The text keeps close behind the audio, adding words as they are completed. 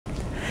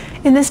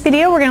In this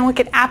video, we're going to look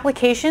at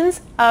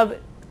applications of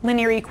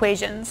linear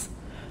equations.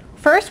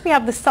 First, we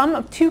have the sum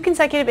of two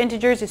consecutive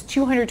integers is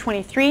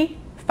 223.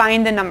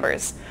 Find the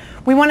numbers.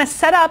 We want to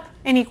set up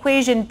an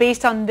equation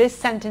based on this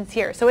sentence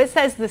here. So it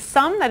says the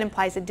sum, that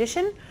implies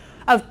addition,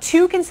 of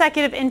two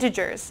consecutive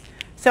integers.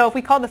 So if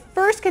we call the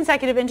first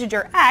consecutive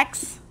integer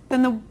x,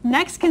 then the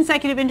next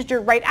consecutive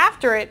integer right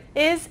after it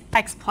is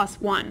x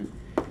plus 1.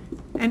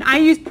 And I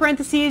use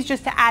parentheses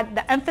just to add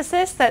the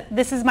emphasis that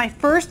this is my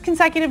first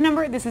consecutive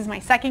number, this is my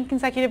second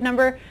consecutive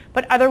number,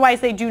 but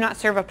otherwise they do not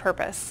serve a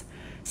purpose.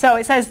 So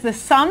it says the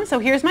sum, so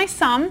here's my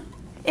sum,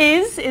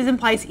 is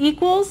implies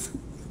equals,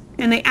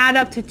 and they add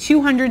up to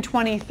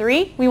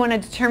 223. We want to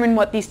determine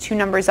what these two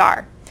numbers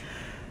are.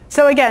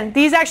 So again,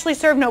 these actually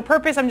serve no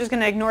purpose. I'm just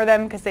going to ignore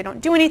them because they don't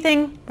do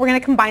anything. We're going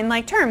to combine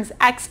like terms.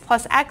 X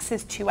plus x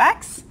is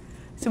 2x.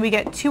 So we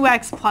get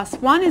 2x plus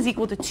 1 is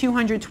equal to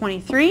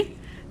 223.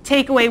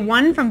 Take away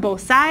 1 from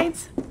both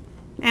sides,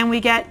 and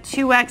we get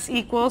 2x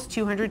equals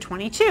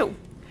 222.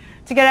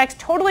 To get x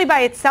totally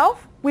by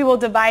itself, we will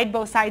divide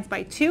both sides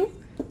by 2.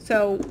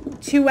 So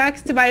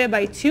 2x divided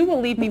by 2 will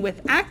leave me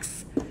with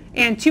x,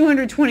 and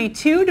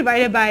 222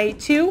 divided by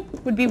 2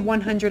 would be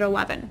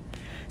 111.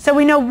 So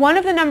we know one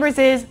of the numbers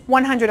is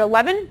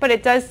 111, but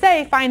it does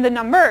say find the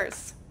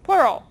numbers,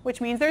 plural,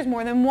 which means there's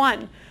more than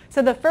one.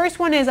 So the first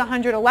one is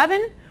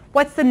 111.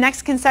 What's the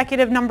next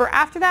consecutive number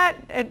after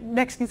that?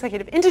 Next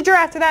consecutive integer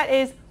after that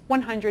is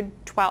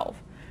 112.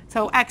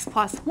 So x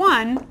plus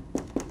 1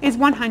 is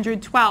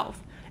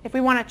 112. If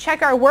we want to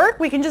check our work,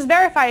 we can just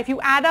verify. If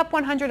you add up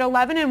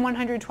 111 and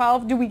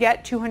 112, do we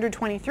get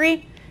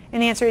 223?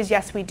 And the answer is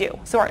yes, we do.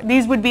 So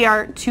these would be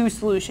our two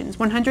solutions,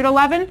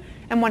 111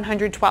 and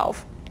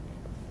 112.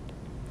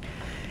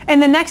 In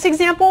the next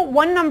example,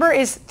 one number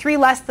is 3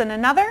 less than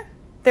another.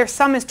 Their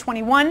sum is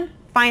 21.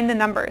 Find the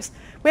numbers.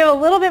 We have a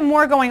little bit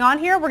more going on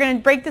here. We're going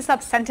to break this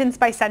up sentence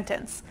by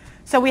sentence.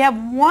 So we have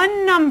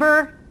one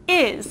number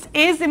is.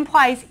 Is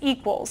implies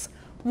equals.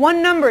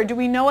 One number, do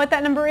we know what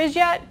that number is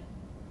yet?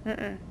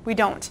 We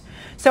don't.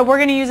 So we're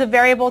going to use a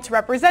variable to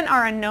represent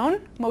our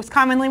unknown. Most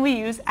commonly we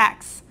use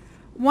x.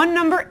 One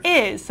number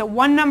is, so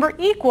one number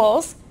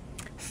equals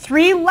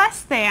 3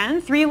 less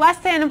than. 3 less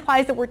than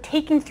implies that we're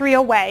taking 3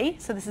 away.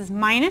 So this is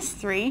minus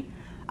 3.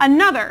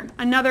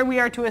 Another we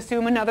are to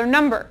assume another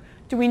number.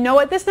 Do we know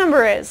what this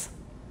number is?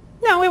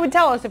 No, it would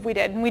tell us if we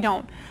did, and we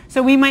don't.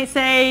 So we might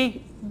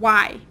say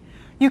y.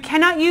 You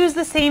cannot use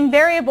the same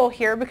variable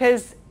here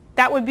because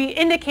that would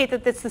indicate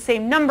that it's the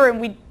same number,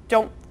 and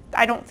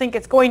I don't think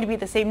it's going to be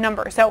the same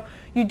number. So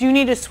you do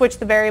need to switch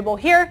the variable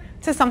here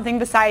to something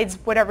besides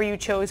whatever you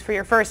chose for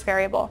your first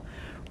variable.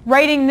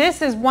 Writing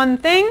this as one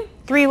thing,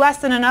 3 less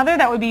than another,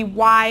 that would be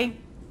y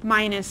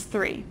minus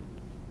 3.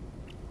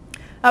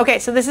 Okay,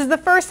 so this is the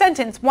first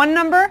sentence. One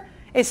number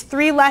is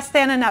 3 less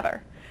than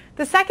another.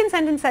 The second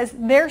sentence says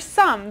their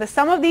sum, the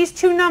sum of these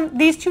two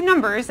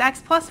numbers,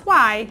 x plus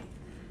y,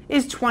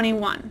 is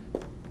 21.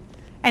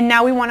 And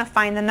now we want to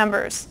find the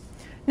numbers.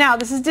 Now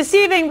this is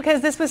deceiving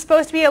because this was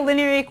supposed to be a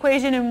linear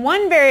equation in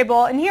one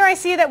variable, and here I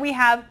see that we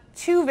have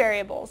two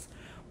variables.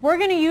 We're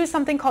going to use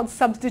something called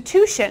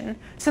substitution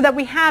so that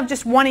we have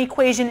just one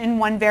equation in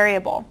one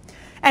variable.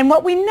 And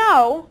what we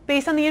know,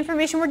 based on the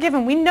information we're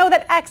given, we know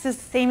that x is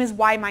the same as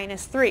y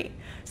minus 3.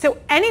 So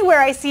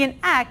anywhere I see an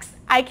x,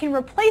 I can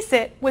replace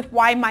it with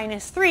y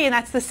minus 3, and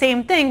that's the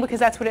same thing because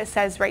that's what it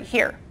says right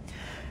here.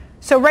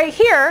 So right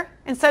here,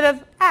 instead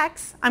of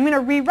x, I'm going to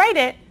rewrite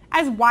it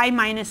as y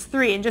minus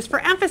 3. And just for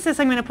emphasis,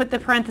 I'm going to put the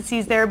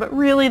parentheses there, but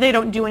really they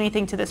don't do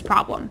anything to this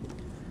problem.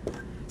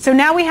 So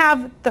now we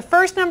have the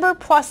first number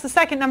plus the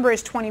second number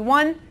is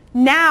 21.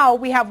 Now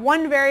we have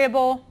one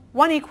variable,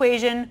 one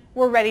equation,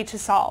 we're ready to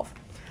solve.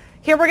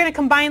 Here we're going to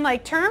combine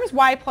like terms.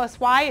 Y plus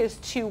y is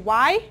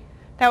 2y.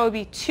 That would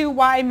be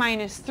 2y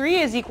minus 3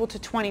 is equal to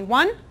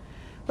 21.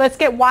 Let's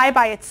get y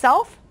by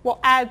itself. We'll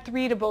add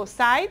 3 to both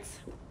sides.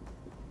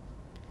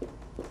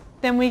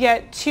 Then we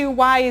get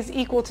 2y is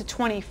equal to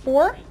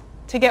 24.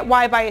 To get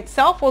y by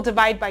itself, we'll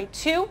divide by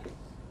 2.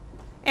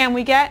 And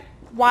we get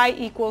y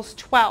equals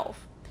 12.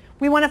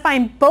 We want to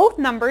find both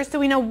numbers, so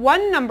we know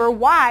one number,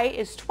 y,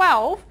 is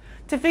 12.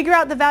 To figure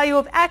out the value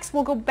of x,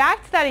 we'll go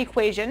back to that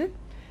equation.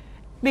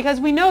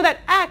 Because we know that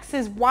x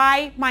is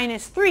y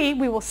minus 3,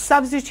 we will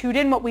substitute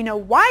in what we know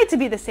y to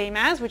be the same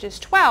as, which is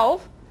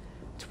 12.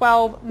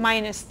 12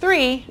 minus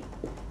 3,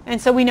 and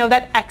so we know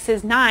that x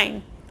is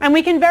 9. And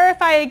we can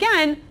verify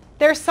again,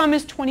 their sum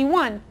is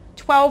 21.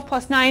 12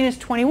 plus 9 is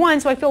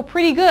 21, so I feel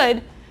pretty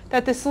good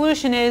that the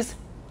solution is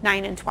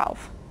 9 and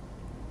 12.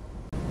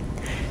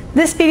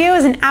 This video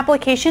is an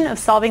application of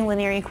solving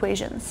linear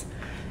equations.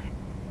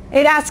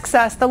 It asks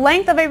us, the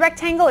length of a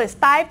rectangle is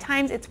 5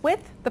 times its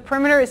width. The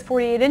perimeter is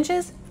 48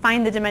 inches.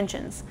 Find the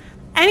dimensions.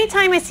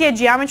 Anytime I see a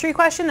geometry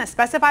question that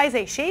specifies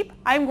a shape,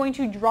 I'm going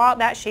to draw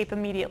that shape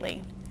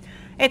immediately.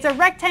 It's a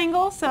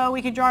rectangle, so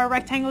we could draw a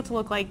rectangle to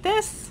look like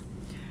this.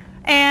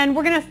 And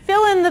we're going to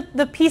fill in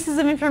the pieces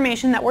of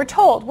information that we're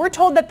told. We're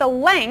told that the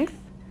length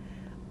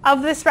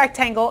of this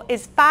rectangle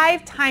is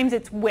 5 times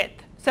its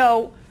width.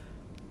 So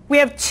we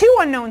have two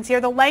unknowns here,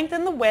 the length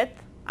and the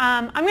width.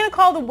 I'm going to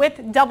call the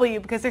width W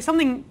because there's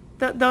something,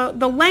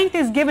 the length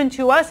is given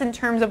to us in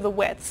terms of the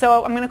width.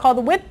 So I'm going to call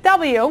the width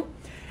W,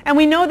 and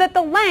we know that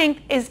the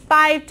length is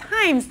 5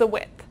 times the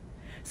width.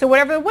 So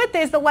whatever the width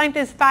is, the length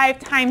is 5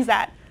 times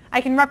that.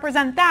 I can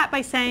represent that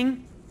by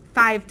saying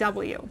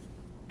 5W.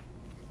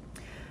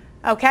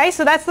 Okay,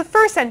 so that's the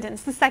first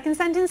sentence. The second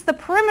sentence, the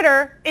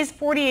perimeter is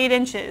 48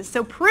 inches.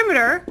 So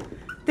perimeter,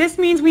 this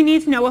means we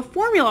need to know a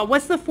formula.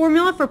 What's the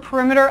formula for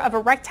perimeter of a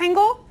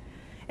rectangle?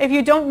 If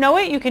you don't know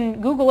it, you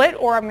can Google it,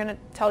 or I'm going to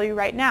tell you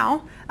right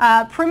now.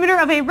 Perimeter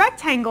of a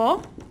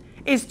rectangle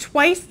is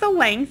twice the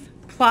length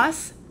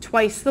plus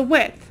twice the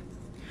width.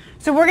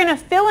 So we're going to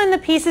fill in the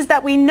pieces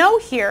that we know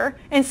here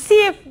and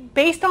see if,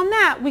 based on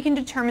that, we can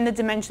determine the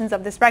dimensions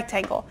of this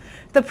rectangle.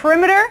 The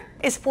perimeter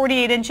is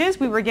 48 inches.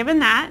 We were given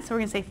that. So we're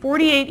going to say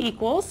 48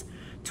 equals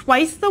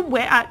twice the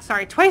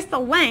twice the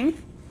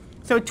length.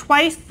 So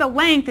twice the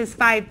length is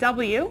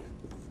 5W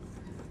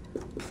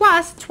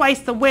plus twice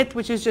the width,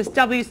 which is just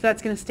W, so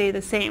that's going to stay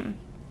the same.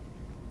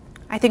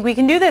 I think we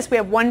can do this. We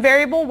have one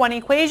variable, one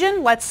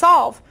equation. Let's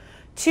solve.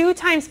 2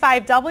 times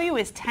 5W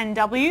is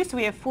 10W, so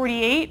we have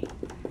 48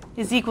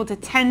 is equal to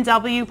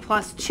 10W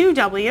plus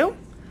 2W.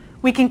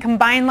 We can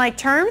combine like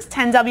terms.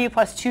 10W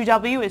plus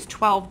 2W is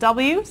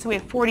 12W, so we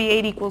have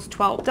 48 equals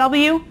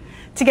 12W.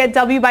 To get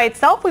W by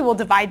itself, we will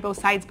divide both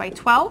sides by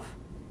 12.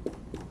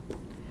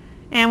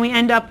 And we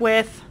end up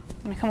with,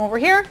 let me come over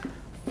here,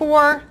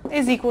 4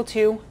 is equal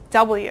to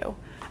W.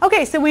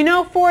 Okay, so we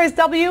know 4 is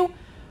W.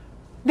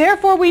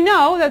 Therefore, we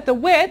know that the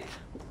width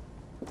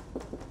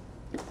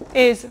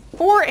is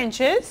 4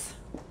 inches.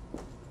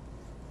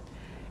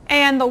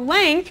 And the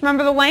length,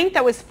 remember the length,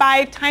 that was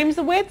 5 times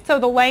the width, so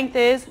the length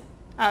is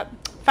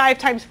 5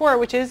 times 4,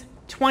 which is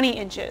 20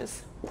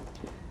 inches.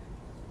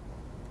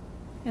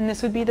 And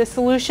this would be the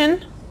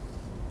solution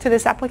to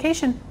this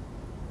application.